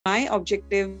My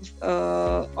objective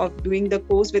of doing the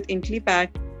course with Intellipaat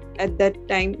at that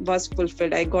time was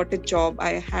fulfilled. I got a job,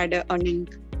 I had a earning,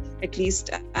 at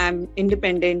least I'm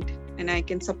independent and I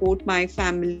can support my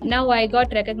family. Now I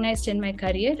got recognized in my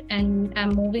career and I'm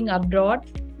moving abroad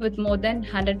with more than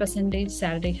 100%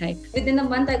 salary hike. Within a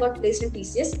month, I got placed in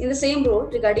TCS in the same role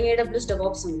regarding AWS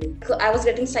DevOps only. I was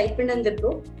getting stipend and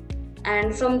Wipro.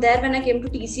 And from there, when I came to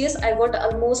TCS, I got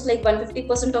almost like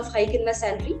 150% of hike in my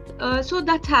salary. So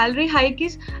that salary hike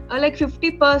is like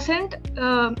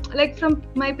 50%. Like from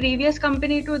my previous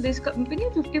company to this company,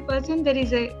 50% there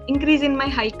is a increase in my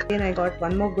hike. And I got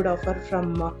one more good offer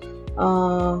from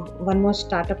one more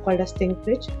startup called as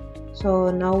ThinkBridge. So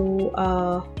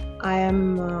now I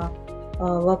am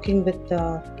working with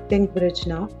ThinkBridge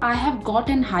now. I have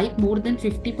gotten hike more than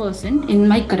 50% in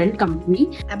my current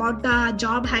company. About the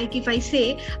job hike, if I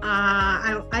say,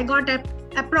 I got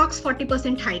approx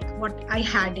 40% hike what I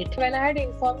had it. When I had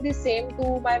informed the same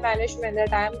to my management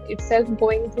that I am itself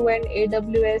going through an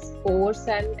AWS course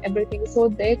and everything, so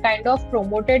they kind of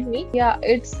promoted me. Yeah,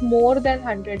 it's more than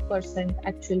 100%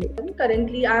 actually.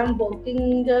 Currently, I am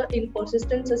working in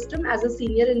persistent system as a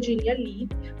senior engineer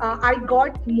lead. I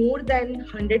got more than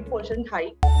 100%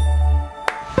 hike.